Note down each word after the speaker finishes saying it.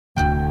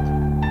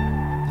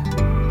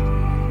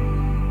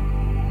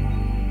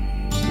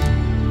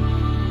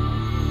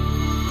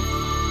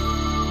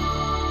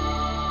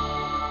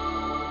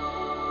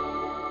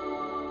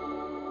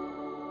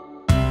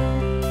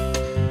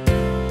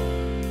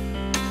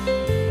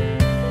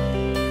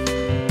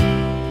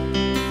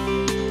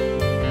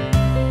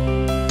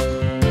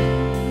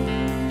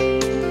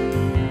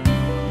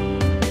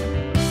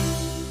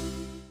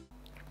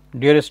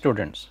Dear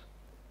students,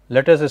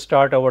 let us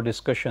start our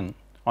discussion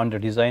on the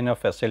design of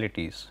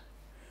facilities,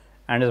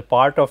 and as a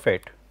part of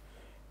it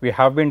we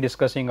have been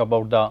discussing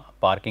about the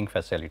parking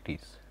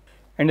facilities.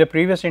 In the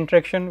previous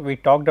interaction we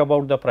talked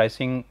about the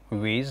pricing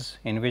ways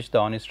in which the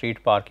on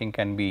street parking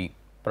can be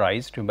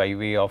priced by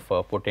way of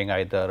putting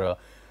either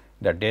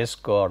the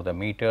desk or the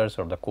meters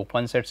or the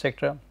coupons,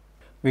 etc.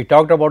 We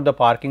talked about the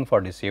parking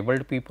for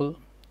disabled people,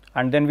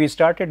 and then we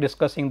started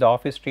discussing the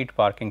off street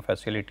parking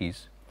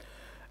facilities.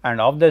 And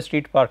of the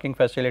street parking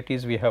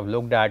facilities we have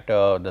looked at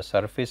the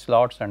surface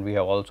lots, and we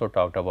have also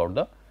talked about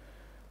the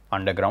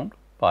underground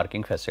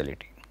parking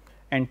facility.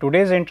 In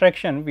today's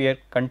interaction we are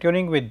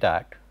continuing with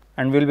that,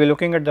 and we will be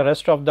looking at the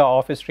rest of the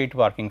off street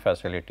parking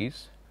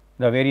facilities,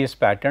 the various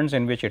patterns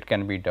in which it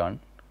can be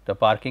done, the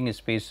parking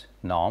space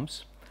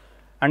norms,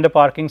 and the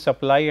parking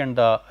supply and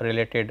the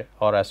related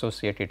or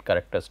associated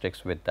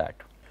characteristics with that.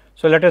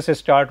 So, let us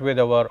start with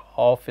our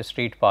off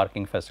street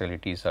parking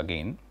facilities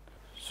again.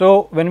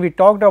 So, when we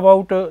talked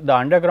about the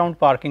underground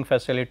parking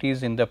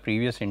facilities in the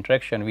previous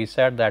interaction, we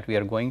said that we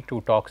are going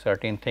to talk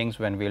certain things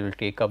when we will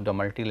take up the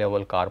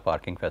multi-level car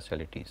parking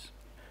facilities,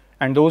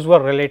 and those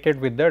were related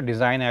with the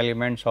design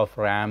elements of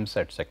ramps,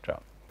 etc.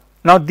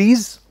 Now,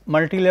 these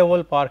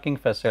multi-level parking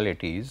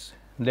facilities,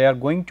 they are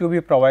going to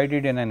be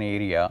provided in an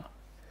area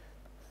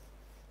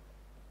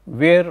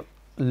where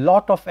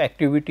lot of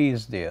activity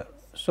is there.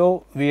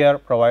 So, we are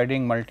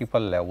providing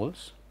multiple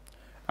levels,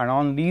 and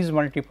on these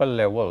multiple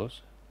levels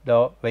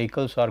the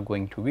vehicles are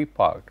going to be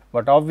parked,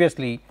 but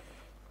obviously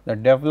the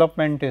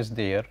development is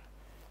there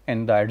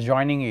in the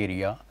adjoining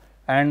area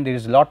and there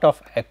is lot of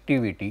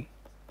activity,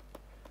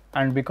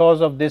 and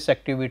because of this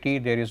activity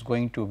there is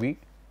going to be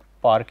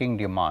parking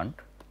demand,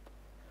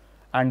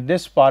 and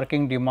this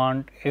parking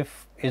demand,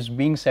 if is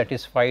being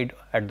satisfied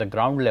at the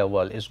ground level,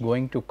 is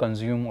going to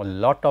consume a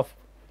lot of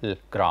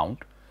ground,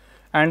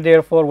 and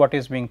therefore what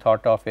is being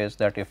thought of is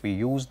that if we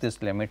use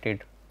this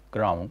limited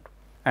ground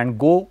and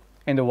go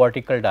in the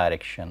vertical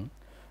direction,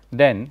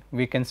 then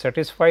we can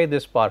satisfy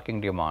this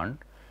parking demand.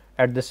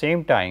 At the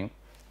same time,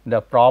 the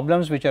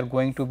problems which are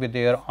going to be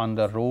there on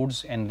the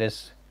roads in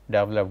this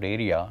developed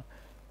area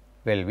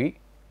will be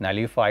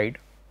nullified,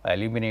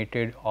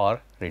 eliminated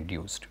or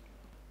reduced.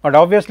 But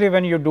obviously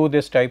when you do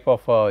this type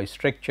of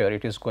structure,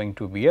 it is going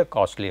to be a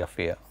costly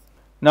affair.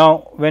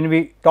 Now, when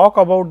we talk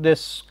about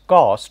this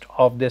cost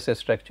of this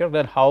structure,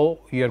 then how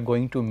you are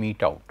going to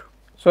meet out?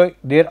 So,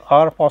 there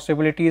are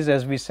possibilities,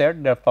 as we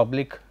said, that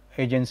public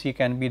agency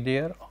can be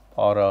there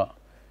or a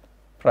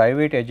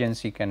private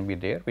agency can be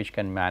there which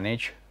can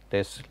manage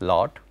this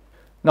lot.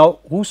 Now,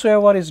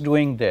 whosoever is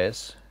doing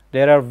this,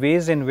 there are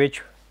ways in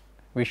which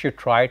we should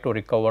try to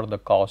recover the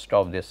cost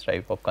of this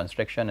type of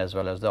construction as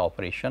well as the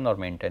operation or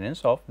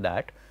maintenance of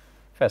that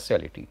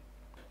facility.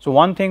 So,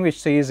 one thing which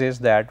says is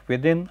that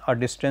within a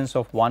distance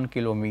of 1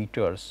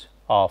 kilometers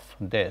of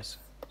this,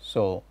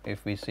 so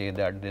if we say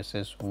that this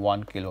is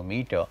 1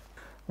 kilometer,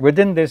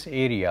 within this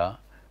area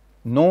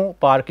no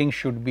parking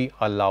should be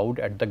allowed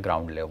at the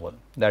ground level.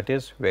 That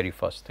is very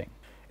first thing.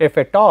 If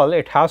at all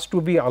it has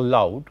to be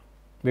allowed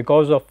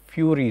because of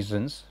few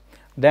reasons,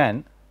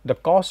 then the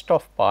cost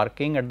of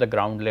parking at the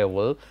ground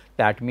level,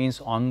 that means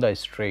on the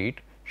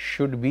street,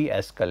 should be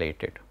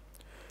escalated.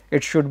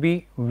 It should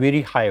be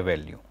very high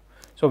value.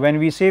 So, when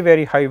we say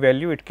very high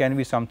value, it can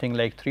be something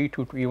like 3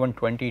 to even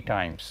 20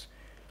 times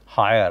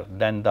higher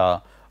than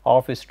the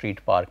off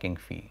street parking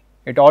fee.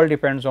 It all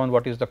depends on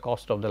what is the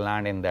cost of the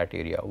land in that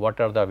area, what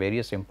are the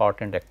various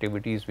important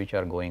activities which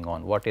are going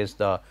on, what is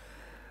the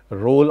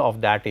role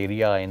of that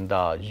area in the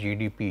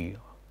GDP.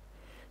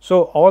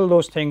 So, all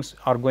those things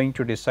are going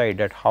to decide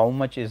that how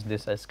much is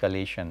this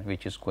escalation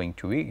which is going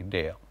to be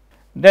there.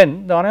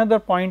 Then the another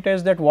point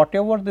is that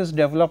whatever this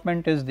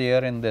development is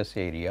there in this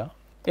area,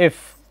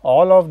 if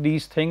all of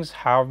these things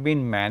have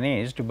been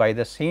managed by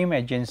the same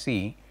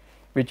agency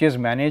which is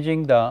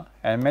managing the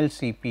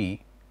MLCP,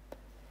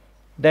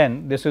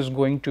 then this is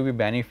going to be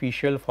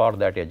beneficial for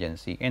that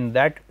agency. In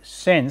that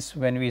sense,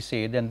 when we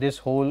say, then this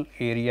whole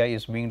area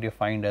is being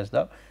defined as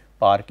the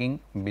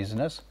parking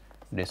business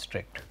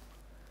district.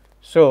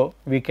 So,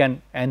 we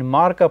can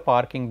enmark a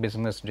parking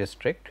business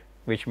district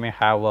which may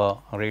have a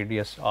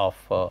radius of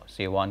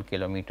say 1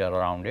 kilometer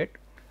around it,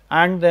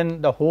 and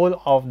then the whole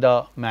of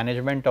the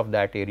management of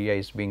that area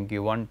is being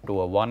given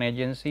to a one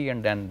agency,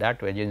 and then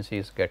that agency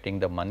is getting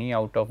the money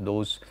out of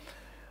those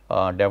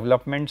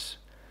developments,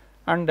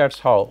 and that is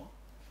how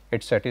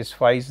it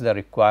satisfies the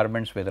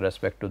requirements with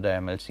respect to the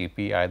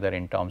MLCP, either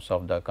in terms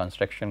of the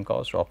construction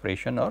cost,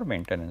 operation or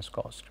maintenance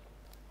cost.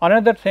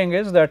 Another thing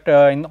is that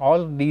in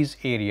all these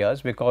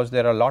areas, because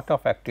there are a lot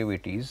of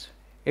activities,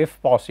 if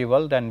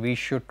possible then we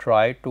should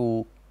try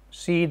to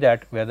see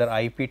that whether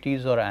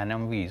IPTs or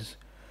NMVs,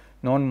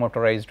 non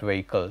motorized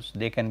vehicles,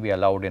 they can be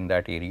allowed in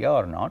that area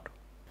or not.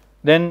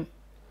 Then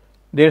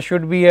there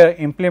should be a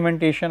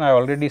implementation, I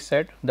already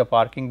said, the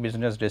parking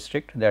business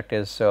district, that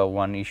is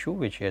one issue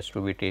which has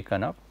to be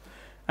taken up,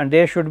 and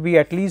there should be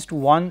at least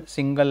one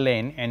single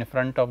lane in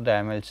front of the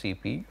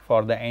MLCP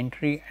for the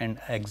entry and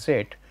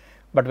exit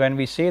but when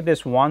we say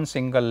this one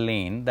single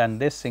lane, then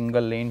this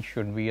single lane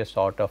should be a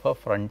sort of a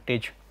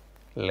frontage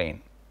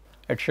lane.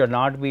 It should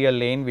not be a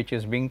lane which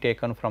is being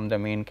taken from the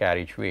main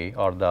carriageway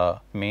or the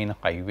main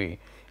highway,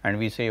 and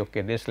we say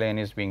okay, this lane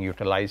is being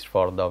utilized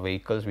for the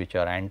vehicles which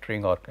are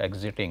entering or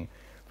exiting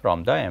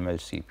from the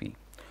MLCP.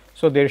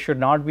 So, there should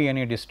not be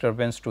any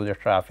disturbance to the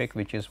traffic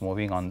which is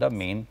moving on the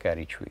main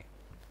carriageway.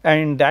 And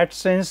in that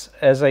sense,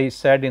 as I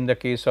said in the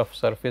case of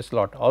surface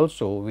lot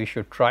also, we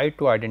should try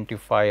to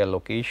identify a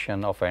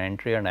location of an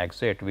entry and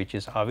exit which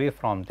is away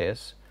from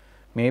this,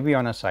 maybe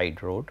on a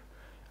side road,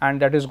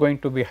 and that is going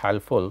to be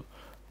helpful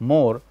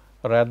more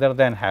rather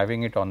than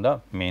having it on the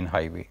main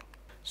highway.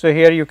 So,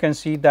 here you can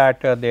see that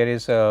there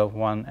is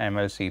one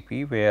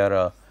MLCP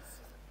where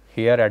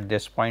here at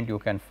this point you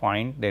can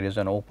find there is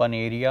an open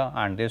area,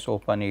 and this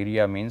open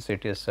area means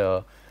it is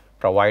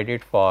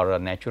provided for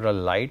natural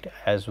light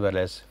as well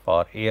as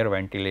for air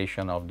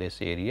ventilation of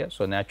this area.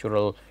 So,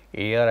 natural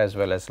air as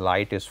well as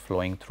light is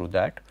flowing through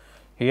that.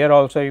 Here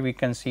also we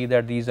can see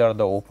that these are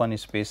the open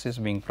spaces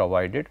being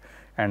provided,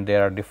 and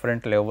there are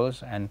different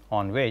levels and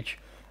on which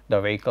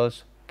the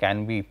vehicles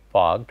can be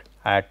parked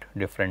at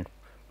different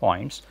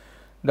points.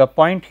 The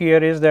point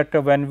here is that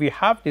when we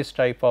have this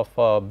type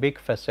of big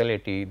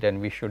facility,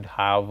 then we should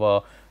have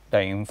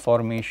the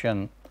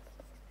information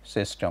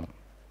system.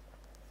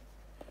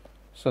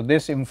 So,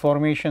 this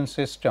information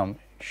system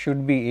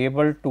should be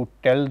able to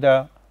tell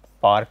the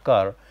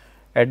parker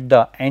at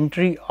the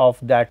entry of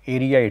that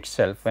area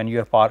itself, when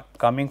you are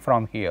coming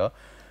from here.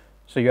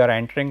 So, you are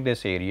entering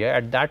this area,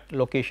 at that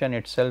location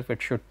itself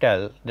it should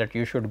tell that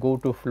you should go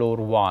to floor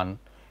 1,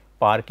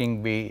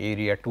 parking bay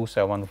area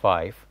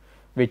 275,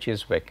 which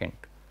is vacant.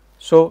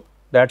 So,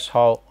 that is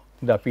how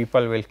the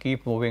people will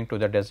keep moving to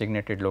the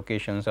designated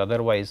locations,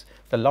 otherwise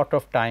the lot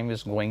of time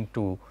is going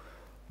to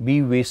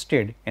be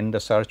wasted in the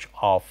search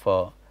of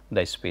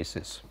the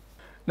spaces.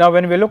 Now,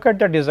 when we look at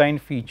the design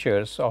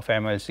features of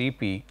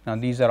MLCP, now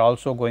these are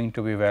also going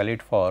to be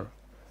valid for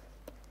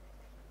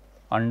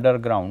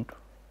underground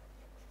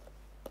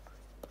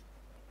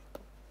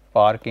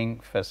parking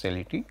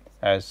facility,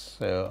 as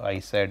I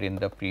said in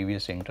the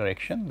previous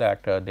interaction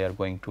that they are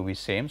going to be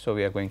same. So,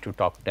 we are going to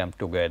talk them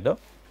together.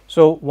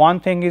 So, one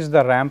thing is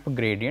the ramp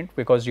gradient,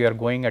 because you are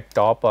going at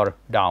top or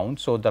down.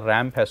 So, the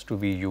ramp has to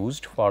be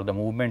used for the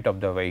movement of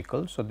the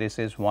vehicle. So, this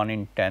is 1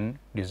 in 10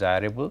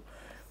 desirable,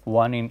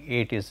 1 in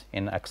 8 is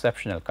in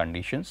exceptional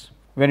conditions.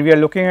 When we are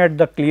looking at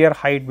the clear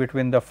height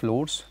between the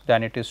floors,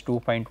 then it is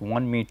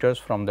 2.1 meters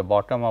from the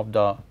bottom of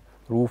the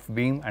roof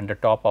beam and the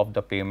top of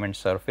the pavement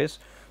surface.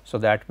 So,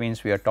 that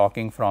means we are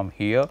talking from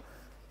here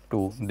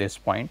to this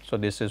point. So,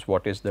 this is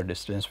what is the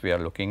distance we are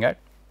looking at.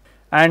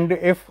 And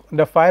if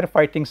the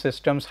firefighting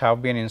systems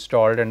have been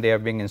installed and they are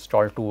being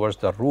installed towards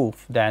the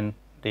roof, then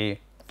the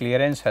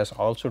clearance has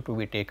also to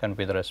be taken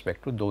with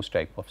respect to those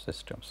type of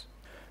systems.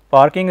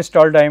 Parking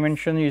stall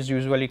dimension is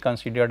usually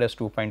considered as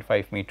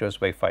 2.5 meters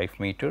by 5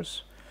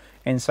 meters.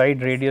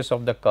 Inside radius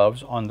of the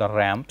curves on the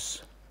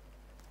ramps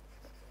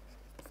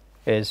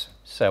is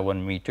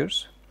 7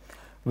 meters.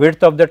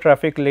 Width of the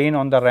traffic lane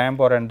on the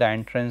ramp or at the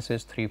entrance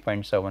is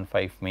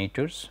 3.75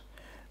 meters.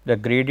 The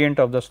gradient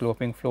of the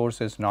sloping floors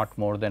is not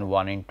more than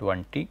 1 in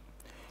 20,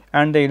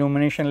 and the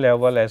illumination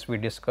level, as we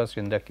discussed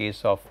in the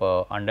case of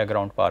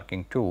underground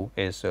parking 2,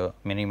 is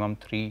minimum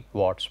 3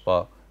 watts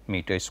per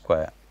meter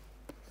square.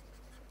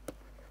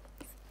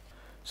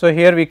 So,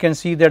 here we can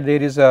see that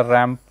there is a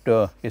ramped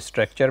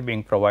structure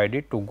being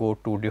provided to go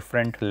to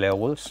different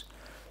levels.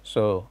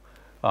 So,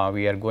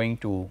 we are going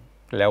to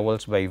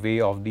levels by way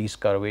of these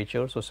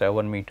curvatures. So,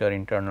 7 meter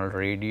internal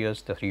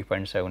radius, the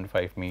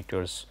 3.75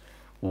 meters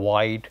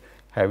wide,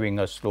 having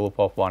a slope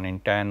of 1 in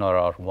 10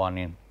 or 1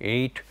 in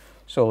 8.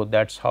 So,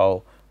 that is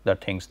how the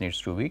things needs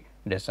to be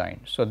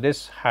designed. So,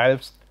 this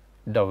helps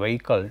the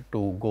vehicle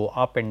to go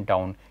up and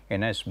down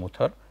in a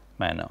smoother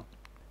manner.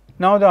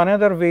 Now, the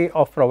another way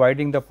of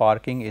providing the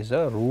parking is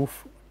a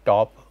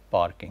rooftop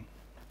parking.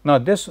 Now,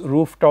 this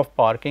rooftop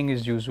parking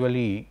is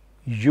usually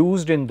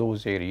used in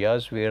those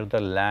areas where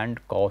the land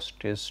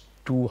cost is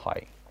too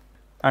high,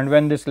 and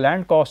when this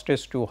land cost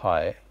is too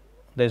high,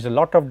 there is a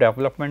lot of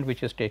development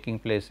which is taking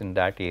place in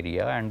that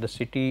area, and the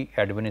city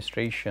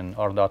administration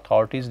or the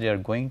authorities, they are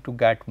going to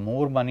get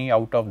more money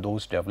out of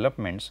those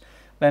developments,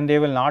 then they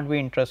will not be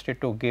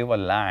interested to give a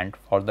land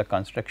for the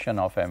construction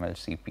of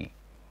MLCP.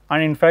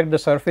 And in fact, the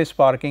surface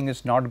parking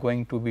is not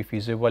going to be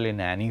feasible in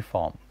any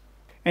form.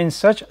 In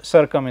such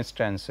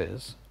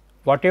circumstances,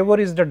 whatever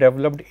is the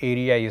developed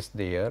area is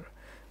there,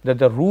 that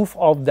the roof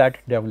of that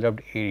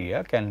developed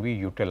area can be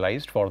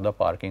utilized for the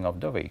parking of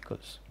the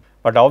vehicles.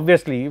 But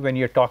obviously, when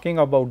you are talking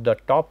about the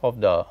top of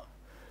the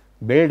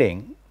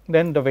building,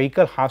 then the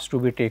vehicle has to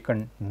be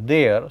taken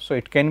there. So,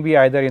 it can be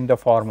either in the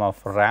form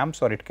of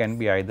ramps or it can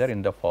be either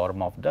in the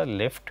form of the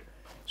lift.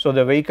 So,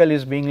 the vehicle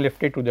is being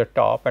lifted to the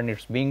top and it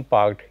is being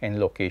parked in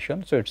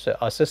location. So, it is an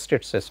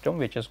assisted system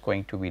which is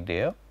going to be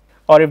there,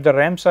 or if the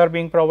ramps are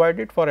being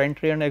provided for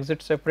entry and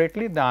exit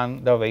separately,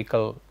 then the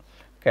vehicle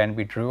can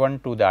be driven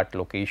to that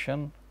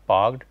location,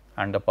 parked,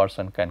 and the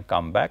person can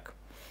come back.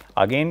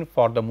 Again,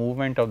 for the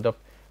movement of the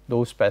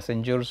those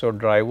passengers or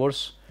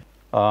drivers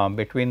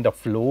between the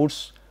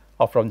floors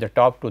or from the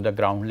top to the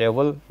ground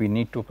level. We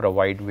need to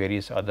provide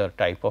various other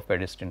type of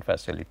pedestrian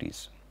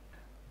facilities.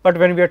 But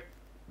when we are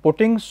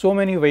putting so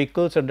many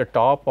vehicles at the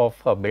top of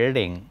a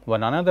building,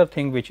 one another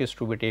thing which is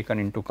to be taken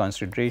into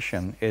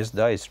consideration is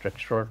the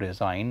structural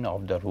design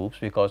of the roofs,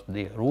 because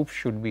the roof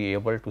should be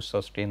able to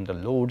sustain the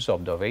loads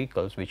of the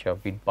vehicles which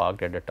have been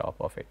parked at the top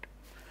of it.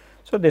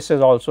 So, this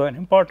is also an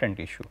important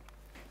issue.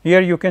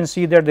 Here you can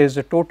see that there is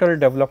a total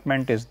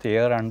development is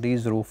there, and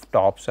these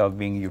rooftops are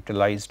being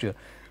utilized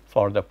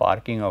for the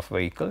parking of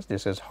vehicles.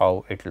 This is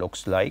how it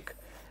looks like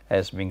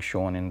as being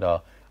shown in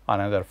the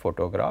another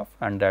photograph,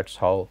 and that is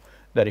how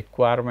the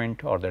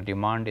requirement or the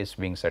demand is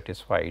being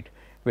satisfied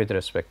with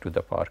respect to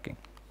the parking.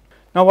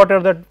 Now, what are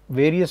the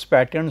various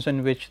patterns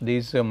in which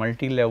these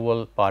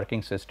multi-level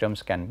parking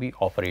systems can be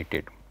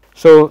operated?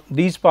 So,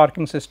 these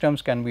parking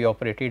systems can be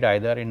operated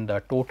either in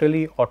the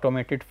totally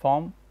automated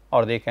form,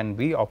 or they can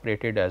be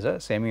operated as a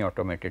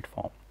semi-automated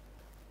form.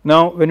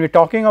 Now, when we are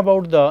talking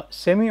about the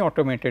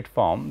semi-automated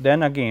form,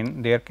 then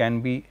again there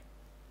can be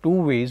two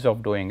ways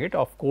of doing it.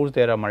 Of course,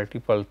 there are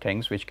multiple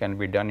things which can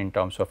be done in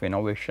terms of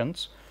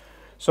innovations.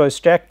 So,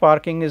 stack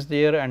parking is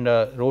there and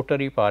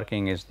rotary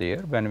parking is there.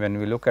 When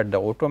we look at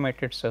the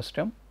automated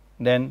system,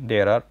 then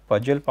there are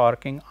puzzle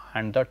parking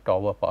and the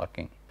tower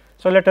parking.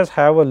 So, let us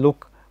have a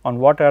look on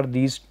what are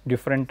these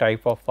different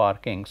type of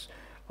parkings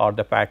or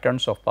the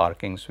patterns of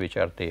parkings which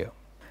are there.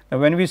 Now,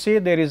 when we say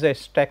there is a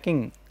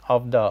stacking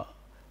of the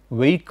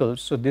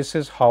vehicles, so this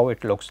is how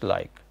it looks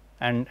like.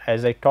 And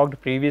as I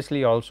talked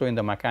previously also in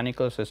the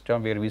mechanical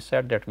system, where we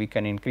said that we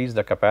can increase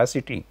the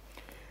capacity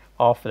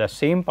of the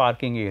same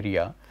parking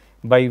area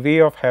by way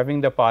of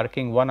having the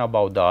parking one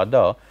above the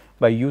other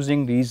by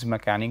using these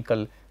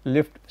mechanical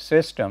lift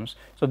systems.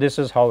 So, this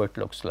is how it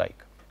looks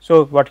like.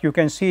 So, what you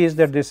can see is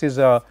that this is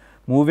a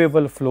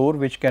movable floor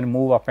which can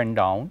move up and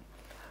down,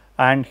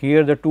 and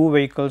here the two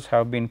vehicles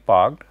have been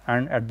parked,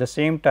 and at the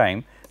same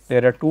time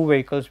there are two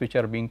vehicles which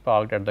are being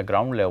parked at the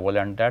ground level,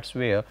 and that is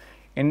where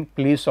in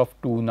place of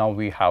 2 now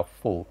we have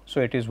 4.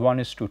 So, it is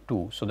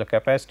 1:2. So, the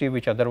capacity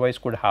which otherwise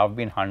could have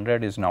been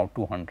 100 is now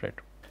 200.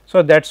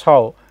 So, that is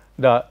how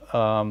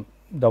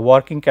the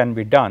working can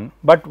be done.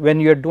 But when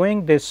you are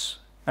doing this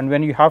and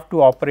when you have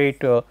to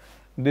operate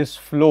this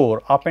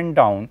floor up and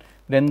down,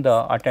 then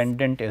the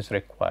attendant is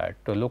required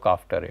to look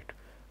after it.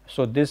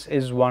 So, this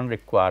is one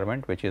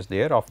requirement which is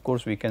there. Of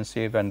course, we can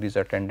say when these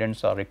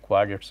attendants are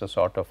required, it is a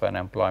sort of an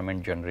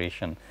employment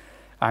generation,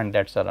 and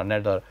that is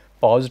another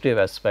positive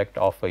aspect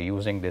of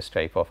using this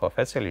type of a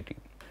facility.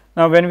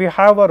 Now, when we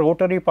have a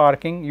rotary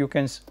parking, you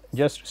can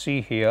just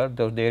see here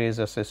that there is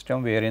a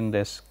system wherein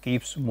this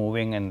keeps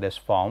moving in this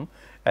form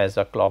as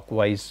a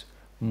clockwise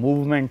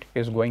movement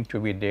is going to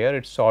be there.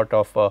 It is sort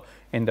of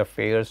in the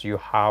fairs you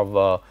have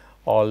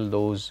all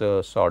those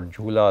sort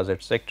jhulas,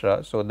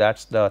 etc. So, that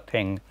is the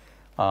thing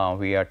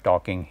we are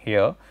talking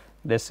here.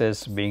 This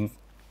is being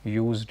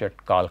used at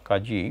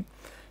Kalkaji.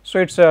 So,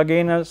 it is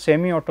again a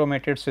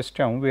semi-automated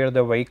system where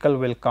the vehicle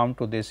will come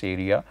to this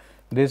area.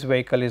 This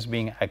vehicle is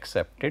being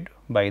accepted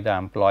by the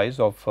employees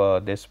of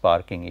this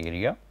parking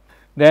area.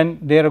 Then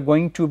there are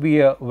going to be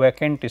a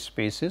vacant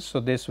spaces. So,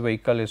 this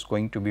vehicle is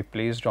going to be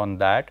placed on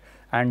that,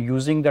 and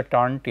using the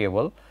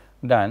turntable,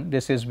 then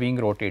this is being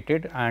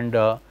rotated, and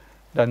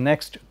the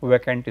next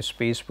vacant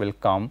space will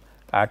come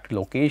at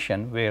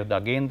location where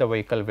again the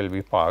vehicle will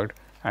be parked,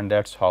 and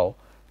that is how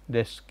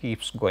this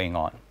keeps going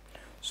on.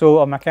 So,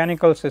 a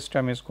mechanical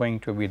system is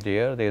going to be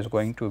there is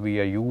going to be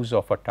a use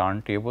of a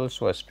turntable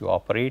so as to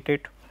operate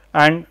it,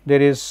 and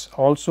there is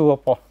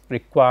also a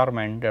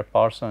requirement that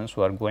persons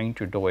who are going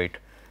to do it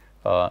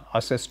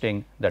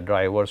assisting the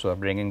drivers who are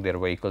bringing their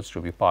vehicles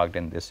to be parked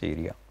in this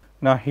area.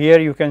 Now, here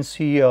you can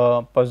see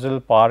puzzle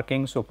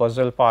parking. So,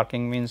 puzzle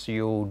parking means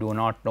you do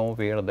not know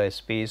where the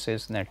space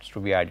is needs to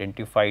be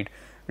identified.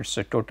 It is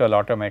a total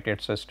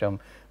automated system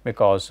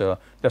because the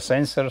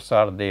sensors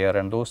are there,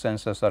 and those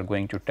sensors are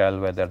going to tell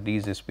whether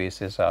these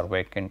spaces are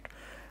vacant.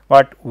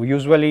 But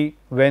usually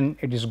when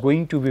it is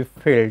going to be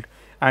filled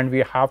and we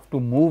have to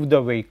move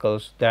the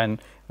vehicles, then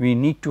we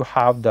need to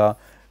have the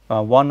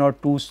 1 or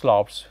 2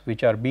 slots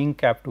which are being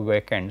kept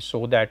vacant,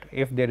 so that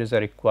if there is a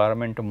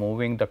requirement of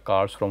moving the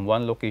cars from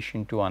one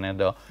location to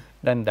another,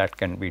 then that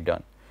can be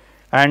done.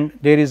 And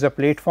there is a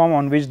platform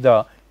on which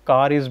the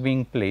car is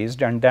being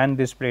placed, and then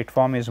this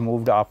platform is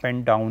moved up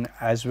and down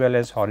as well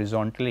as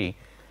horizontally,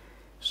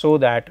 so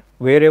that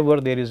wherever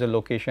there is a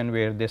location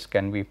where this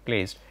can be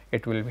placed,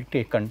 it will be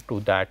taken to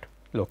that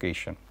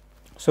location.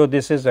 So,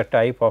 this is a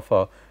type of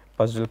a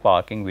puzzle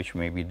parking which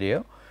may be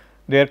there.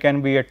 There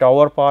can be a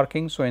tower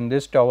parking. So, in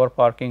this tower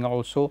parking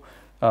also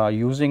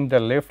using the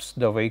lifts,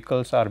 the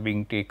vehicles are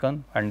being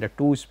taken, and the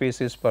 2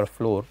 spaces per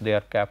floor they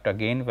are kept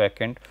again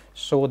vacant,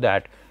 so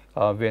that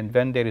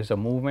when there is a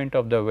movement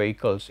of the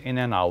vehicles in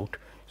and out,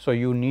 so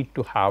you need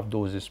to have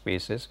those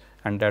spaces,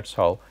 and that is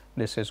how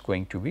this is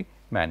going to be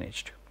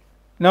managed.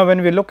 Now,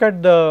 when we look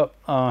at the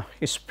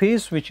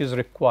space which is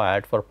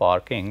required for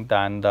parking,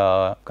 then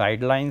the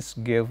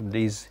guidelines give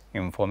this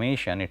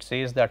information. It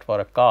says that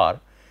for a car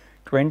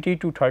 20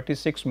 to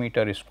 36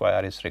 meter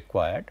square is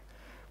required.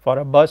 For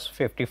a bus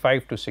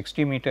 55 to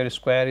 60 meter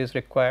square is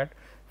required,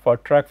 for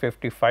truck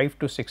 55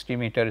 to 60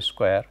 meter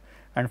square,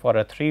 and for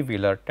a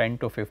 3-wheeler 10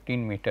 to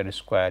 15 meter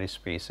square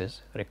space is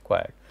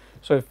required.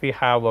 So, if we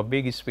have a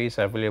big space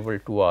available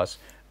to us,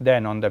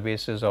 then on the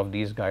basis of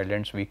these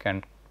guidelines we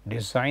can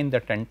design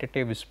the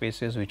tentative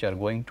spaces which are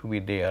going to be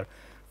there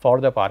for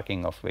the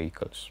parking of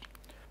vehicles.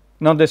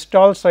 Now, the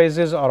stall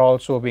sizes are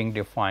also being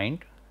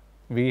defined.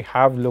 We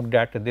have looked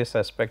at this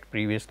aspect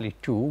previously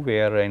too,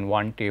 where in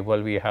one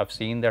table we have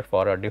seen that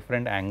for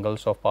different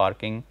angles of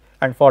parking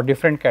and for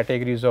different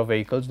categories of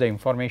vehicles the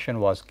information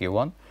was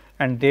given,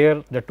 and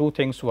there the two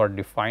things were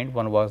defined.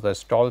 One was the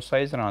stall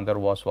size and another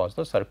was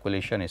the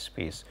circulation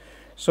space.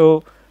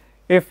 So,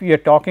 if we are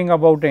talking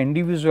about the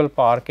individual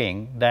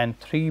parking, then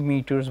 3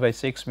 meters by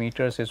 6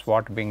 meters is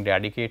what being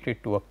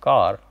dedicated to a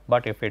car,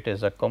 but if it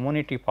is a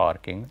community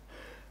parking,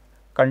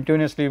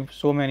 continuously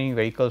so many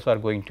vehicles are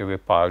going to be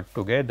parked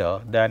together,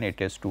 then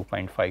it is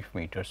 2.5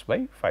 meters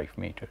by 5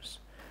 meters.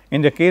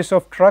 In the case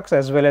of trucks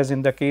as well as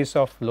in the case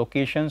of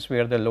locations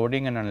where the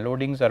loading and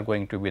unloadings are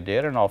going to be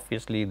there, and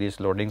obviously these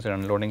loadings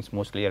and unloadings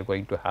mostly are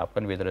going to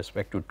happen with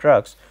respect to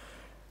trucks,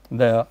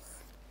 the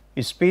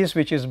space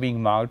which is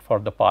being marked for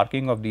the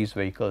parking of these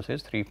vehicles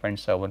is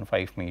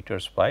 3.75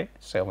 meters by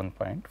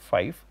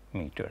 7.5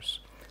 meters.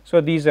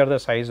 So, these are the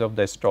size of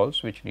the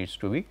stalls which needs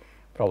to be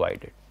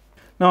provided.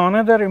 Now,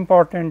 another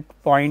important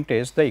point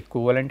is the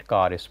equivalent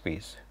car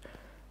space.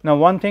 Now,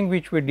 one thing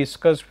which we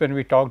discussed when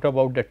we talked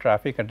about the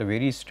traffic at the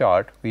very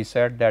start, we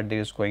said that there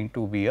is going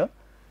to be a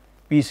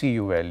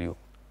PCU value,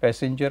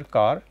 passenger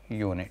car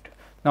unit.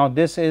 Now,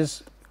 this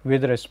is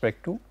with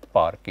respect to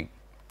parking.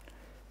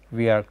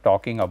 We are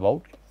talking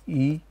about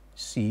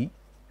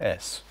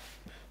ECS.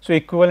 So,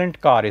 equivalent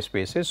car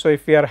spaces. So,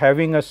 if we are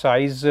having a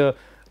size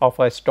of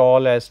a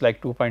stall as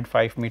like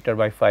 2.5 meter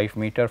by 5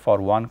 meter for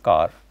one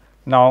car,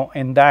 now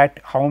in that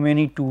how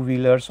many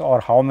two-wheelers or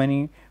how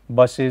many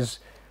buses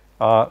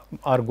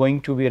are going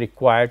to be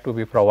required to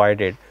be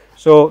provided.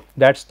 So,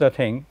 that is the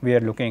thing we are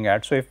looking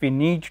at. So, if we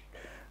need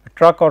a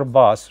truck or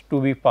bus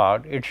to be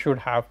parked, it should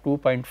have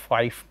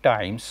 2.5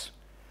 times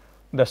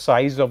the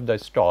size of the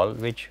stall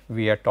which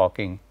we are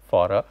talking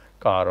for a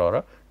car or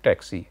a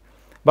taxi.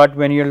 But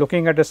when you are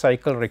looking at a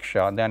cycle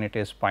rickshaw, then it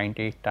is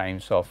 0.8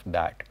 times of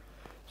that.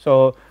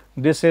 So,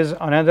 this is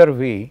another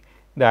way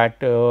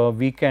that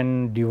we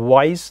can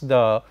devise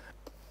the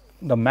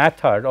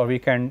method, or we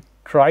can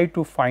try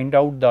to find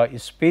out the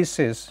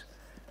spaces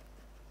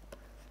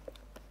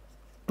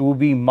to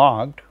be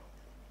marked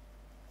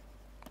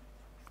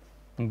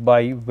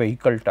by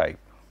vehicle type.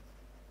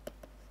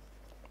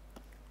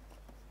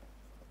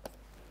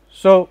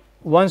 So,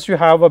 once you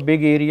have a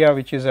big area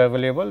which is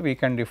available, we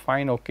can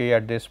define, okay,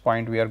 at this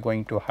point we are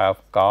going to have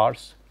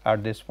cars,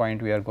 at this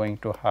point we are going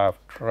to have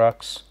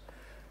trucks,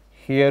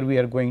 here we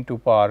are going to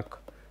park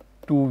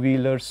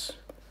two-wheelers,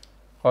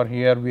 or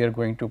here we are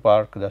going to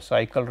park the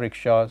cycle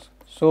rickshaws.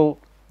 So,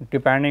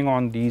 depending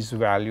on these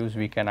values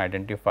we can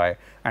identify,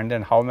 and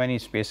then how many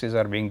spaces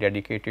are being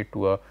dedicated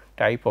to a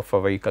type of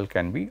a vehicle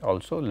can be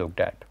also looked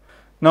at.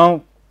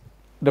 Now,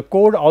 the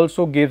code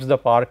also gives the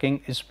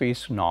parking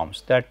space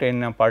norms, that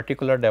in a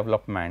particular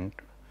development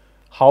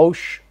how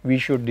we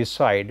should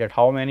decide that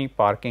how many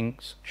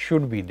parkings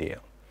should be there.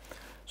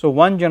 So,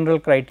 one general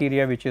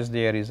criteria which is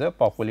there is a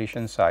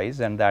population size,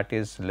 and that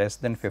is less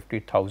than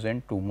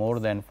 50,000 to more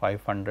than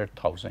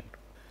 500,000.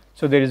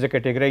 So, there is a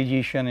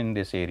categorization in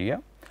this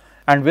area,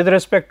 and with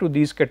respect to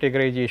these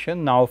categorization,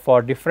 now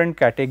for different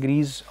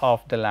categories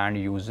of the land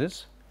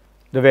uses,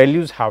 the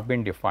values have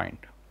been defined.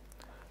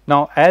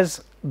 Now,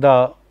 as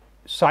the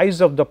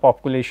size of the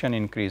population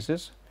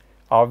increases,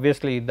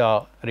 obviously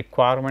the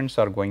requirements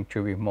are going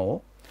to be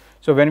more.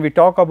 So, when we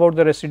talk about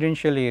the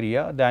residential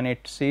area, then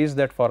it says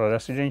that for a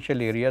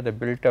residential area the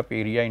built up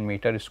area in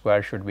meter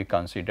square should be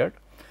considered,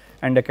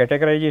 and the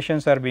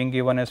categorizations are being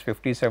given as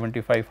 50,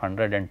 75,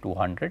 100 and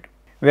 200.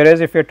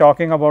 Whereas, if you are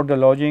talking about the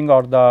lodging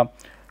or the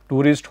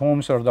tourist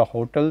homes or the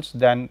hotels,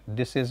 then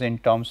this is in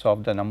terms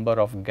of the number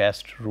of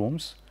guest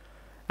rooms,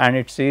 and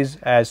it says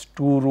as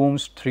 2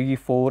 rooms, 3,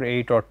 4,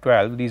 8 or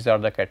 12, these are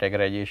the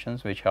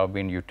categorizations which have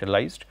been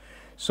utilized.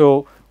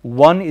 So,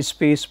 1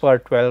 space per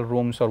 12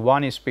 rooms or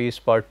 1 space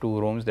per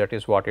 2 rooms, that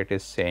is what it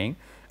is saying,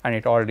 and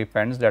it all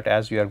depends that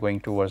as you are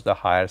going towards the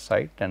higher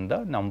side, then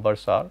the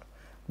numbers are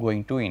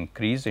going to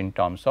increase in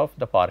terms of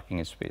the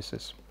parking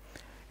spaces.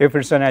 If it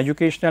is an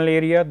educational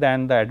area,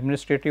 then the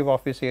administrative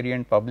office area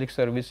and public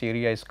service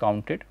area is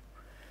counted,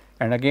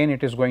 and again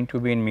it is going to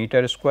be in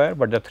meter square,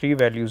 but the 3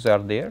 values are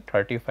there,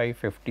 35,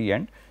 50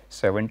 and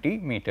 70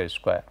 meter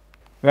square.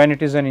 When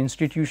it is an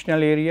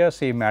institutional area,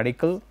 say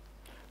medical,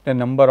 the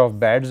number of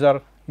beds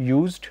are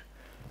used,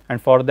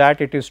 and for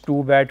that it is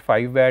 2 bed,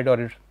 5 bed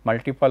or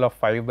multiple of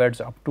 5 beds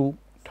up to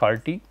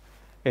 30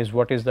 is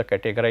what is the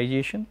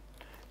categorization,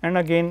 and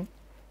again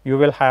you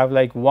will have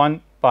like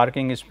 1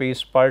 parking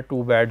space per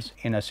 2 beds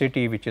in a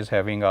city which is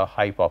having a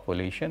high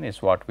population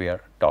is what we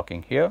are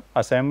talking here.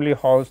 Assembly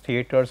halls,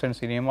 theaters and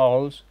cinema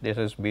halls, this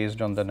is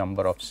based on the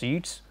number of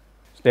seats.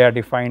 They are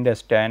defined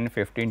as 10,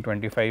 15,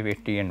 25,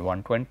 80 and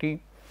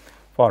 120.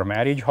 For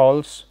marriage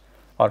halls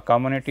or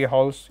community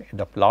halls,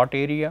 the plot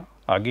area,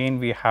 again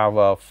we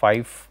have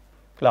 5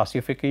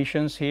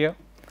 classifications here.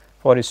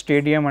 For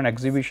stadium and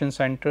exhibition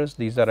centers,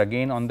 these are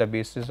again on the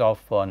basis of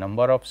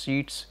number of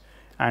seats,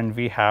 and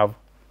we have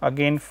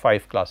again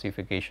 5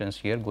 classifications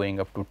here going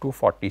up to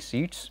 240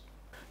 seats.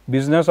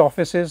 Business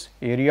offices,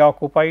 area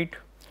occupied,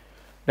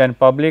 then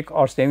public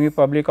or semi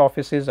public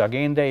offices,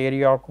 again the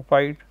area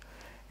occupied,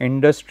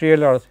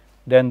 industrial or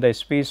then the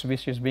space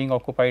which is being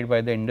occupied by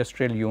the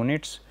industrial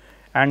units,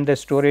 and the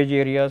storage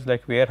areas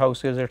like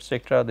warehouses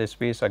etc., the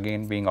space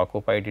again being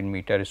occupied in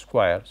meter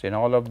squares. In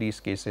all of these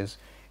cases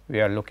we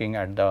are looking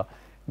at the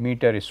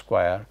meter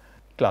square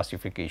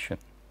classification.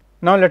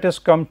 Now, let us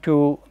come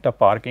to the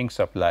parking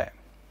supply.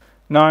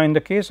 Now, in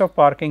the case of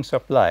parking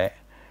supply,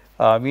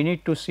 we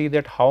need to see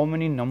that how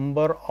many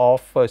number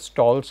of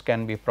stalls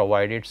can be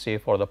provided, say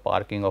for the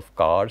parking of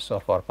cars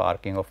or for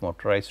parking of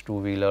motorized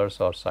two-wheelers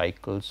or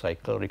cycles,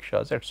 cycle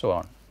rickshaws and so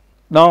on.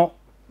 Now,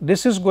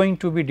 this is going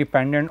to be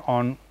dependent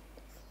on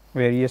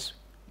various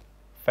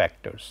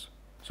factors.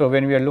 So,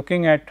 when we are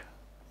looking at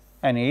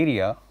an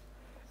area,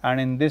 and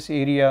in this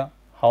area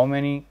how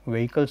many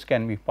vehicles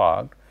can be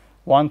parked,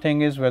 one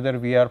thing is whether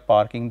we are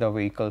parking the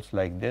vehicles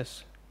like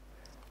this,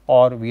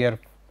 or we are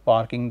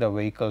parking the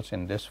vehicles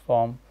in this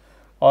form,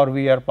 or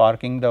we are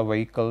parking the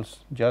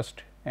vehicles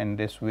just in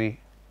this way.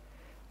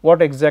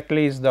 What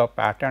exactly is the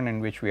pattern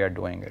in which we are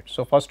doing it?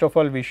 So, first of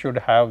all we should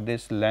have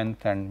this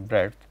length and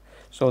breadth.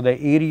 So, the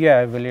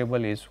area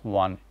available is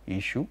one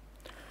issue.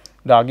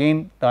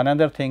 The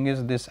another thing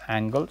is this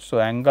angle. So,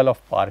 angle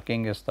of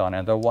parking is the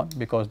another one,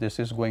 because this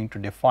is going to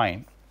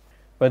define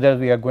whether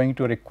we are going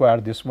to require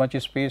this much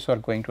space or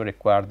going to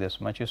require this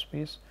much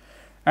space.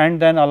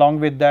 And then along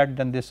with that,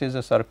 then this is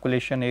a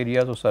circulation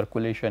area. So,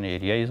 circulation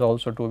area is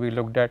also to be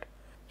looked at.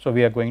 So,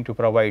 we are going to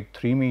provide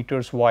 3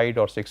 meters wide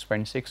or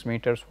 6.6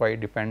 meters wide,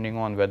 depending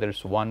on whether it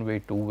is one way,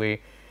 two way,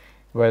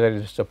 whether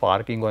it is the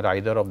parking or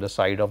either of the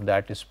side of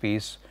that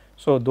space.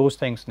 So, those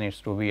things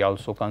needs to be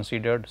also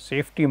considered.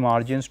 Safety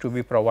margins to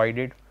be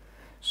provided.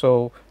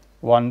 So,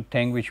 one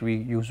thing which we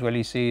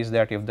usually say is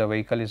that if the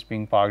vehicle is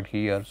being parked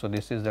here, so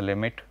this is the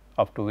limit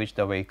up to which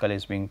the vehicle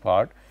is being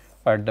parked,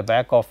 but at the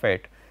back of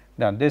it,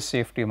 then this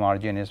safety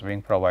margin is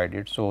being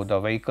provided. So, the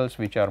vehicles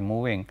which are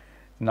moving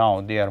now,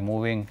 they are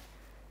moving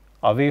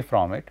away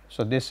from it.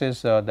 So, this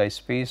is the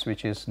space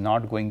which is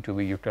not going to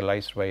be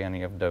utilized by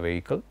any of the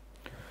vehicle,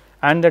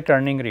 and the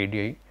turning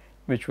radii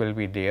which will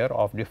be there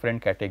of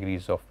different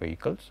categories of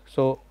vehicles.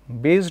 So,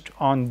 based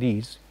on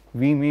these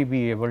we may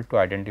be able to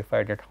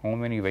identify that how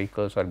many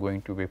vehicles are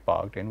going to be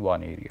parked in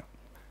one area.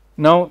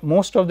 Now,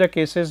 most of the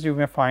cases you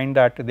may find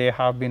that they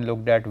have been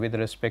looked at with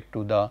respect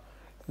to the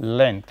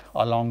length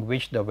along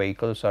which the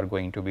vehicles are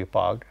going to be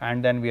parked,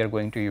 and then we are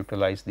going to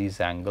utilize these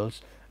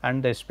angles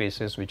and the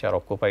spaces which are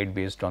occupied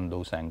based on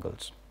those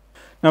angles.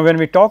 Now, when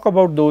we talk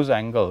about those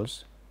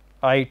angles,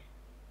 I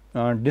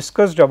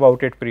discussed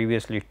about it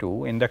previously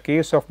too. In the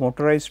case of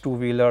motorized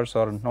two-wheelers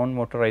or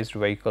non-motorized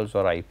vehicles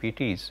or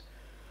IPTs,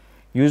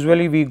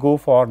 usually we go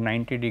for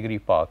 90-degree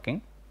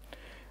parking,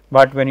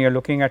 but when you are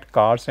looking at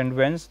cars and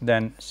vans,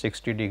 then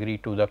 60-degree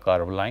to the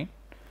curve line.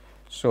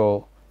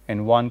 So,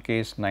 in one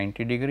case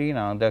 90-degree, in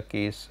another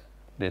case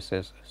this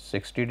is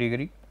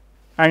 60-degree,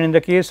 and in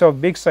the case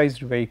of big sized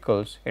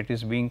vehicles it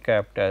is being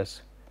kept as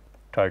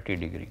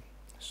 30-degree.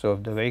 So,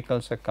 if the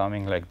vehicles are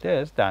coming like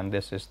this, then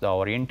this is the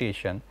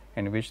orientation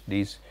in which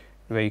these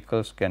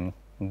vehicles can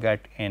get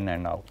in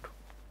and out.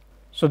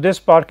 So, this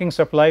parking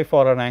supply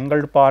for an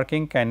angled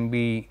parking can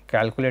be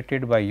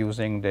calculated by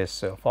using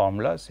this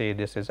formula. Say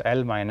this is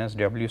L minus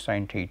W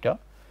sin theta,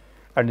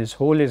 and this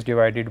whole is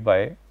divided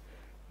by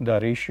the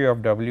ratio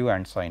of W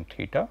and sin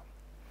theta,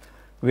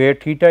 where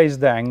theta is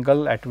the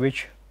angle at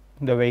which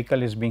the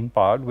vehicle is being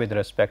parked with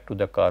respect to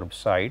the curved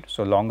side.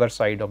 So, longer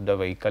side of the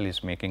vehicle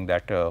is making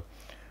that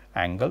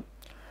angle,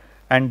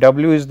 and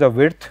W is the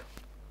width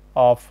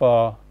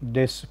of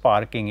this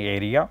parking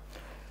area,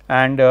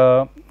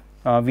 and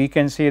we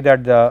can say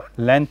that the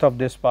length of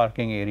this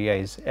parking area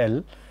is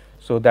L.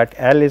 So, that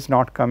L is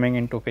not coming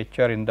into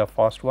picture in the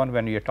first one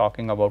when we are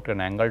talking about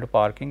an angled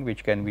parking,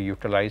 which can be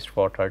utilized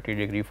for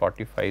 30-degree,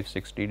 45,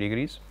 60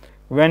 degrees.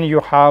 When you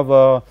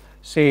have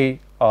say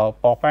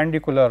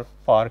perpendicular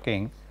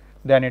parking,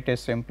 then it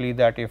is simply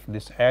that if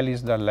this L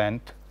is the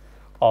length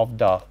of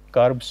the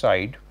curb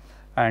side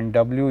and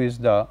W is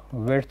the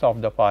width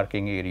of the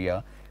parking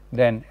area,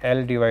 then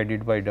L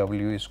divided by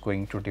W is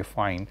going to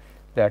define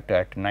that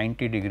at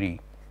 90-degree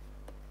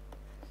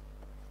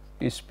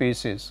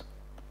spaces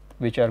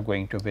which are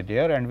going to be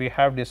there, and we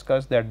have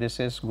discussed that this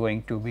is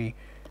going to be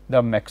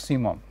the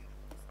maximum.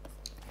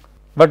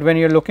 But when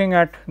you are looking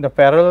at the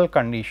parallel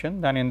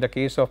condition, then in the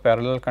case of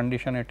parallel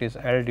condition it is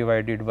L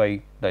divided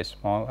by the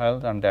small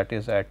l, and that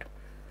is at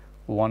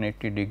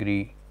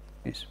 180-degree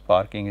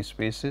parking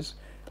spaces,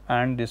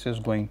 and this is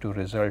going to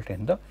result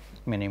in the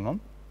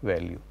minimum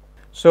value.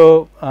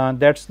 So,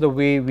 that is the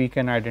way we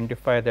can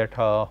identify that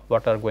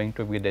what are going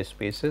to be the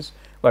spaces,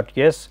 but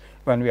yes,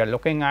 when we are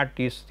looking at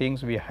these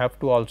things, we have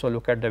to also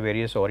look at the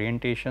various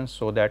orientations,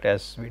 so that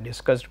as we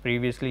discussed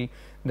previously,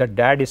 the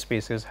DAD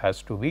spaces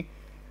has to be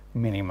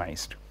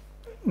minimized.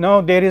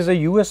 Now, there is a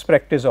US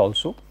practice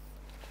also,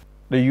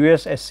 the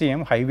US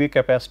SCM highway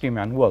capacity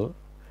manual.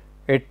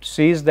 It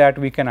says that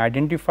we can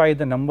identify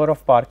the number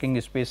of parking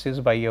spaces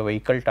by a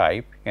vehicle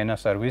type in a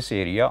service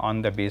area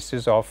on the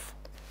basis of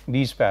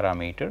these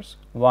parameters.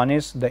 One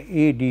is the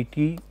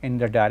ADT in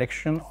the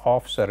direction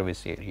of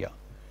service area,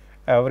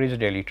 average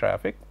daily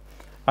traffic.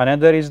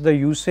 Another is the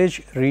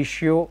usage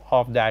ratio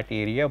of that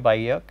area by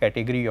a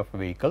category of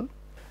vehicle.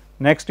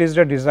 Next is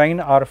the design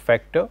R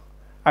factor,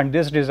 and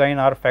this design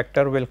R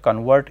factor will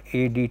convert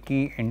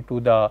ADT into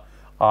the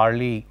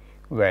hourly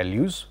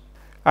values,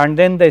 and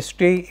then the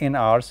stay in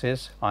hours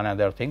is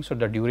another thing. So,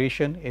 the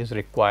duration is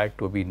required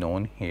to be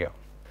known here.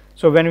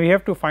 So, when we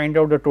have to find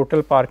out the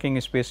total parking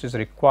spaces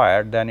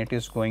required, then it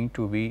is going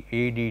to be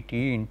ADT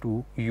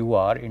into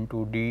UR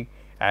into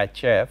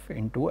DHF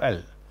into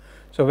L.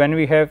 So, when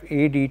we have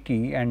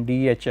ADT and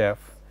DHF,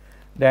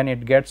 then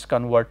it gets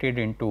converted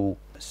into,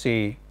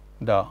 say,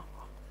 the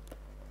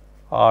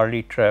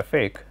hourly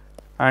traffic,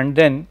 and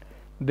then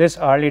this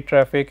hourly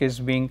traffic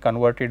is being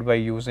converted by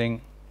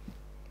using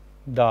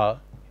the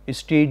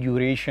stay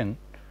duration.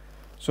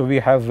 So, we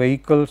have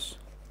vehicles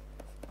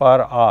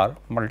per hour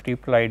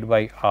multiplied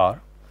by R,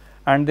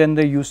 and then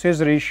the usage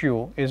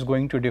ratio is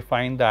going to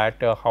define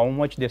that how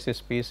much this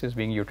space is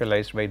being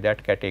utilized by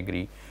that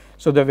category.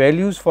 So, the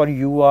values for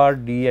UR,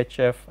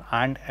 DHF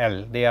and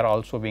L, they are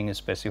also being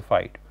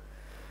specified,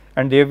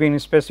 and they have been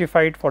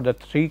specified for the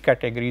three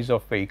categories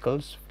of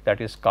vehicles, that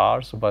is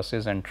cars,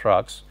 buses and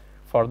trucks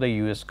for the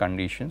US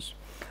conditions,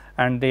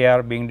 and they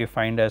are being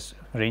defined as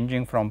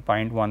ranging from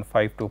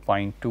 0.15 to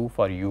 0.2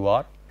 for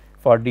UR.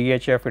 For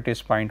DHF it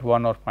is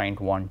 0.1 or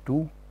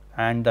 0.12,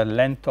 and the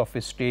length of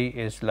stay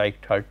is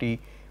like 30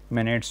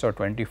 minutes or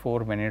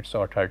 24 minutes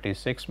or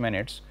 36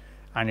 minutes,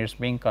 and it is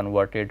being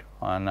converted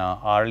on a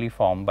hourly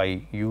form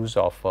by use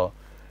of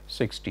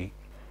 60.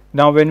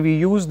 Now, when we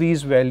use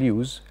these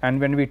values and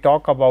when we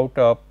talk about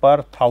per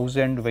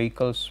 1000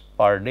 vehicles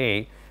per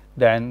day,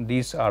 then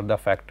these are the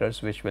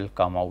factors which will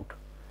come out.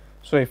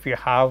 So, if you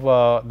have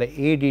the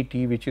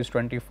ADT which is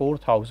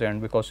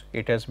 24,000, because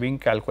it has been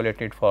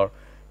calculated for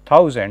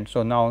 1000.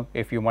 So, now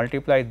if you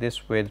multiply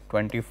this with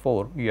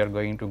 24, you are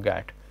going to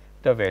get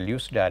the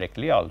values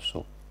directly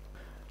also.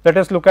 Let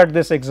us look at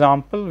this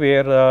example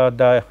where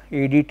the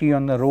ADT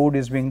on the road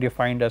is being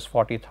defined as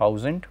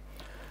 40,000,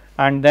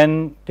 and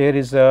then there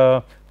is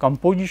a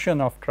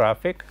composition of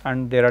traffic,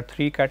 and there are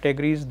three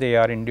categories. They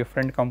are in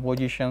different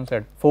compositions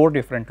at 4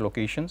 different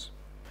locations.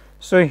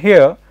 So,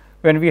 here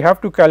when we have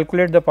to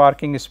calculate the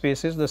parking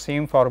spaces, the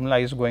same formula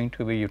is going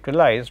to be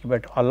utilized,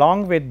 but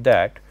along with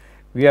that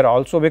we are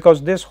also,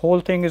 because this whole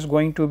thing is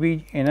going to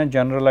be in a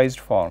generalized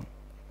form.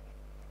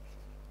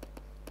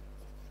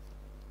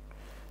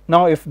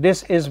 Now, if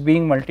this is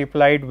being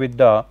multiplied with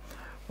the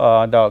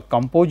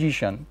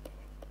composition,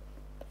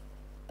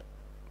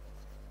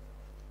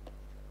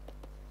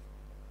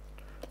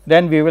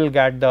 then we will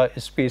get the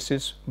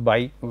spaces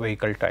by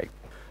vehicle type.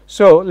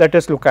 So, let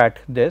us look at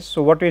this.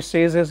 So, what it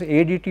says is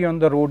ADT on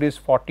the road is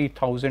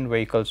 40,000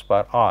 vehicles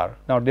per hour.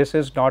 Now, this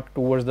is not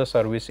towards the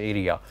service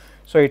area.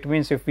 So, it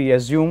means if we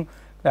assume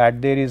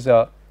that there is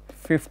a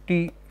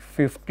 50-50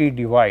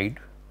 divide,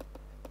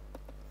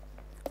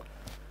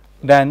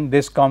 then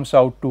this comes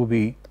out to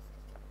be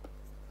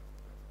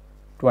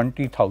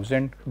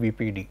 20,000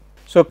 VPD.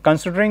 So,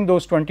 considering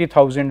those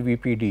 20,000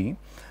 VPD,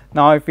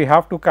 now if we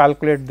have to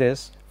calculate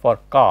this for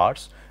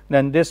cars,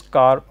 then this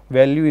car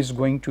value is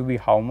going to be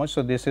how much?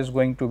 So, this is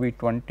going to be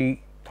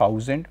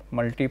 20,000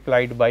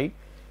 multiplied by,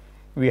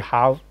 we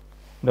have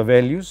the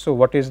values. So,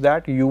 what is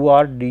that?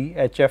 UR,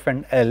 DHF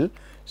and L.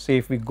 So,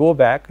 if we go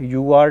back,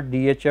 UR,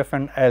 DHF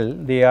and L,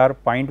 they are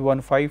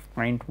 0.15,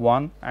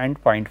 0.1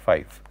 and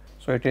 0.5.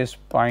 So, it is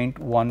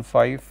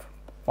 0.15,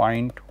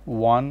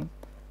 0.1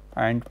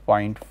 and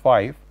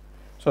 0.5.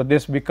 So,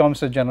 this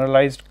becomes a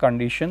generalized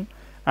condition,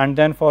 and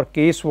then for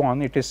case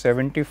 1 it is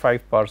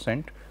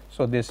 75%.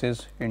 So, this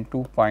is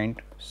into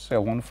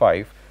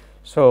 0.75.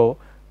 So,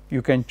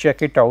 you can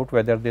check it out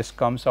whether this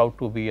comes out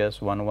to be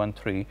as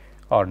 113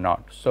 or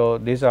not. So,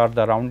 these are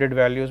the rounded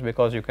values,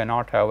 because you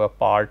cannot have a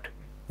part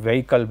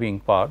vehicle being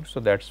parked. So,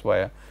 that is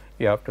why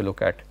you have to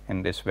look at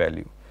in this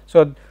value.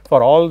 So,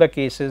 for all the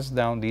cases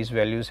now these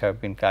values have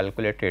been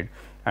calculated,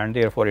 and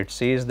therefore, it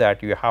says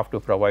that you have to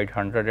provide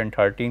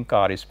 113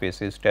 car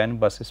spaces, 10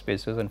 bus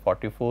spaces and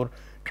 44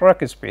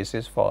 truck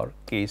spaces for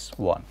case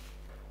 1.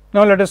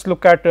 Now, let us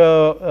look at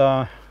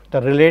the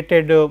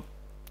related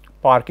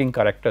parking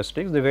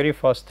characteristics. The very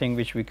first thing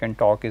which we can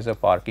talk is a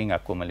parking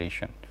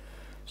accumulation.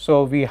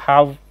 So, we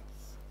have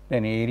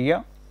an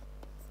area,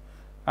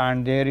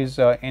 and there is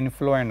a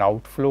inflow and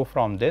outflow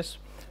from this.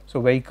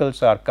 So,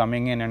 vehicles are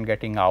coming in and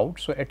getting out.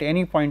 So, at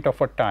any point of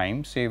a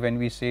time, say when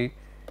we say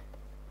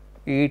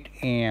 8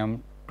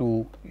 AM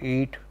to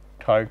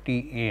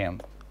 8:30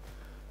 AM,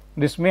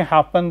 this may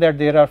happen that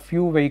there are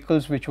few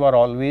vehicles which were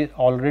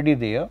already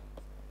there,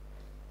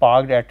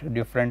 parked at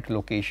different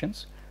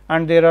locations,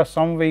 and there are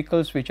some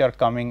vehicles which are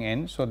coming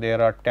in. So, there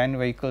are 10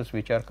 vehicles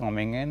which are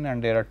coming in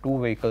and there are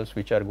 2 vehicles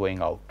which are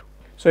going out.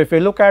 So, if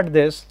you look at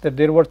this, that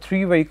there were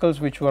 3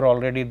 vehicles which were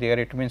already there,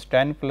 it means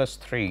 10 plus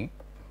 3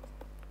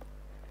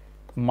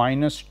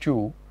 minus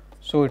 2.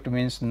 So, it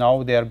means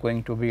now there are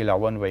going to be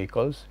 11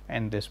 vehicles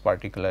in this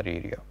particular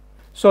area.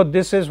 So,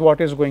 this is what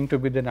is going to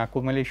be the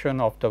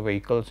accumulation of the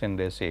vehicles in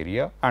this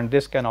area, and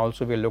this can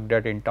also be looked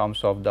at in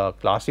terms of the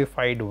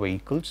classified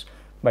vehicles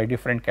by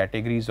different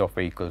categories of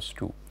vehicles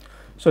too.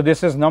 So,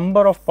 this is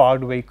number of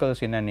parked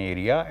vehicles in an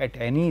area at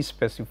any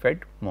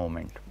specified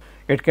moment.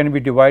 It can be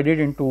divided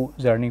into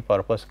journey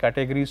purpose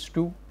categories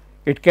too.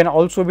 It can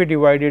also be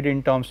divided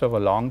in terms of a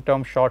long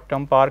term, short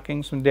term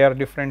parking. So, there are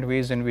different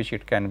ways in which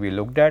it can be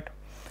looked at,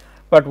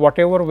 but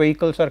whatever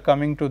vehicles are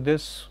coming to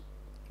this,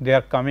 they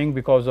are coming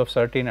because of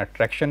certain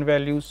attraction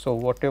values. So,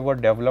 whatever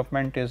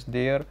development is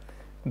there,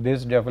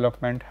 this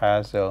development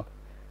has a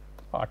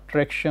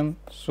attraction.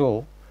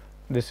 So,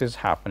 this is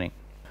happening.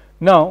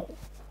 Now,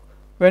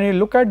 when you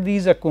look at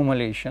these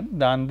accumulation,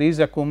 then these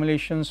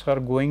accumulations are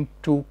going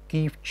to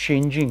keep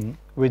changing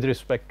with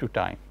respect to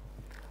time.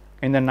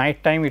 In the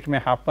night time, it may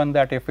happen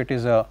that if it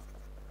is a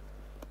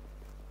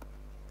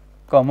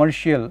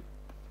commercial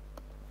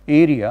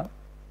area,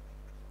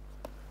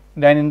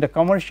 then in the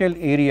commercial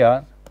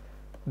area,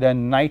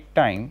 then night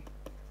time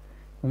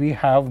we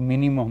have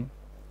minimum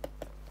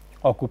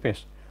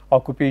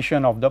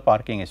occupation of the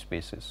parking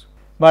spaces.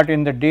 But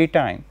in the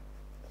daytime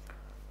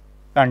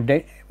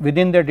and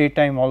within the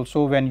daytime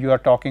also, when you are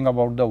talking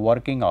about the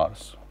working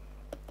hours,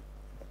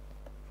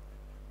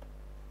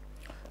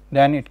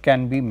 then it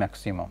can be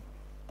maximum.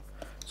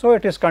 So,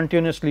 it is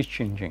continuously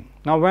changing.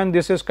 Now, when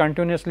this is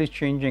continuously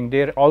changing,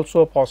 there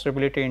also a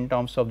possibility in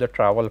terms of the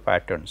travel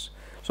patterns.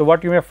 So,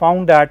 what you may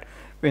found that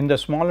in the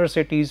smaller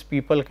cities,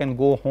 people can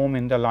go home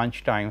in the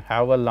lunch time,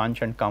 have a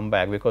lunch and come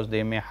back, because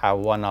they may have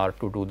 1 hour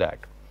to do that.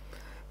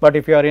 But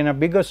if you are in a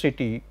bigger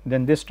city,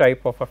 then this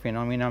type of a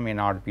phenomena may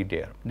not be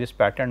there, this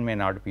pattern may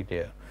not be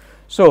there.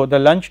 So, the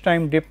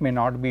lunchtime dip may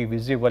not be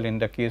visible in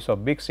the case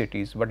of big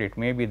cities, but it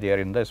may be there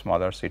in the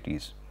smaller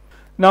cities.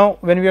 Now,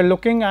 when we are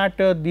looking at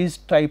these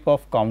type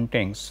of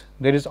countings,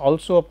 there is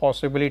also a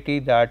possibility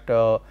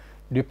that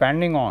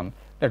depending on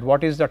that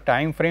what is the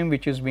time frame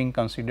which is being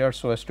considered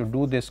so as to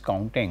do this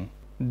counting,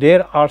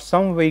 there are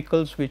some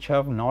vehicles which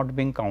have not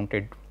been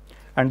counted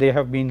and they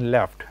have been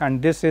left,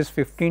 and this is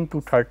 15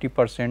 to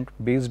 30%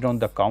 based on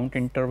the count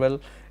interval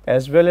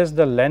as well as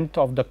the length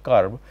of the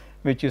curve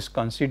which is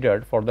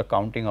considered for the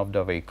counting of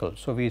the vehicle.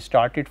 So, we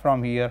started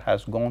from here,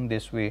 has gone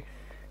this way,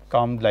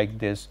 come like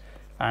this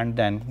and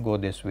then go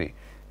this way.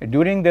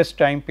 During this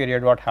time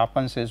period, what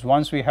happens is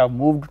once we have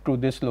moved to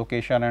this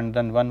location and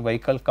then one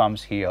vehicle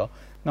comes here,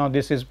 now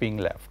this is being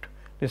left,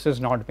 this is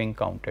not being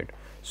counted.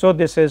 So,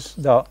 this is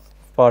the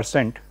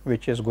percent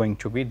which is going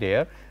to be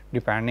there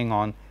depending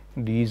on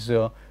these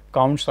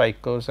count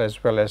cycles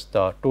as well as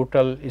the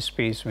total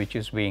space which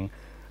is being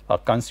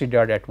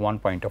considered at one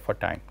point of a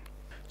time.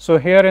 So,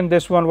 here in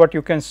this one what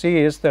you can see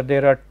is that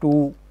there are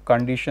 2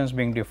 conditions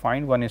being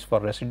defined. One is for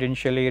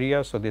residential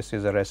area. So, this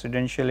is a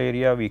residential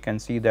area. We can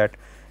see that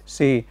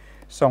say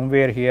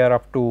somewhere here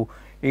up to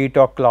 8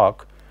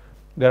 o'clock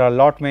there are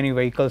lot many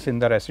vehicles in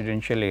the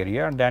residential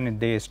area, then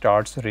they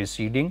starts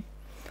receding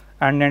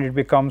and then it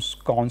becomes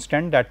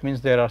constant. That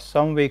means there are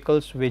some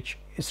vehicles which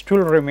still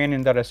remain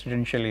in the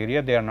residential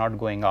area, they are not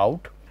going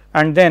out,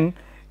 and then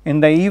in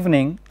the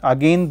evening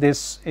again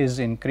this is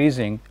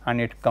increasing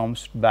and it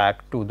comes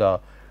back to the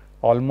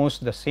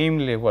almost the same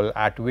level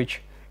at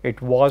which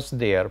it was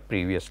there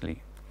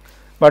previously.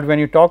 But when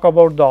you talk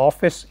about the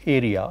office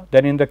area,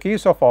 then in the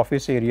case of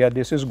office area,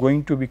 this is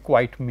going to be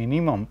quite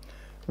minimum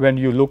when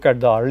you look at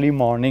the early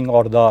morning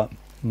or the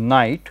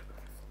night,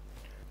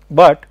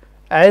 but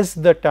as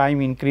the time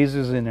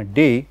increases in a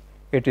day,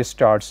 it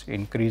starts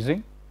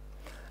increasing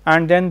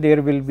and then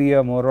there will be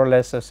a more or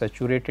less a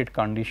saturated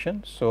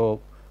condition. So,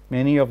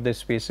 many of the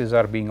spaces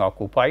are being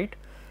occupied,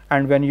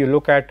 and when you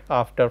look at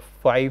after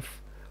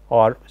 5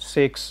 or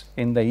 6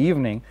 in the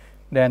evening,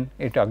 then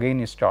it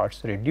again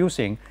starts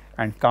reducing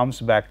and comes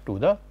back to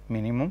the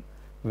minimum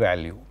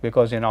value,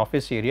 because in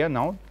office area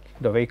now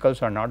the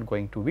vehicles are not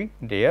going to be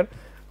there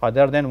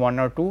other than 1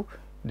 or 2,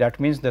 that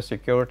means the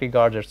security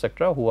guards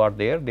etc. who are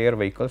there, their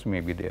vehicles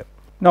may be there.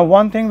 Now,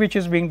 one thing which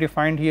is being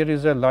defined here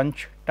is a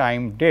lunch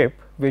time dip,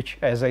 which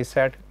as I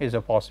said is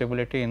a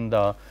possibility in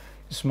the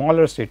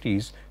smaller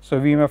cities. So,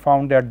 we may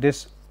found that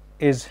this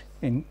is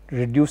in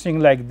reducing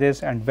like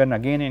this and then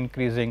again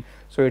increasing.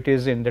 So, it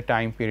is in the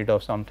time period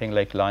of something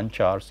like lunch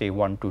hour, say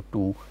 1 to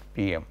 2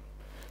 p.m.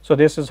 So,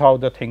 this is how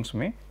the things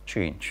may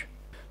change.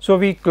 So,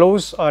 we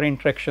close our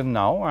interaction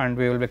now and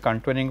we will be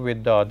continuing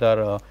with the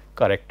other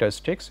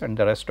characteristics and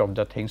the rest of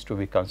the things to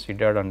be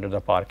considered under the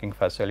parking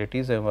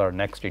facilities in our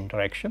next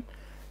interaction.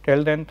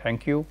 Till then,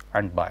 thank you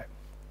and bye.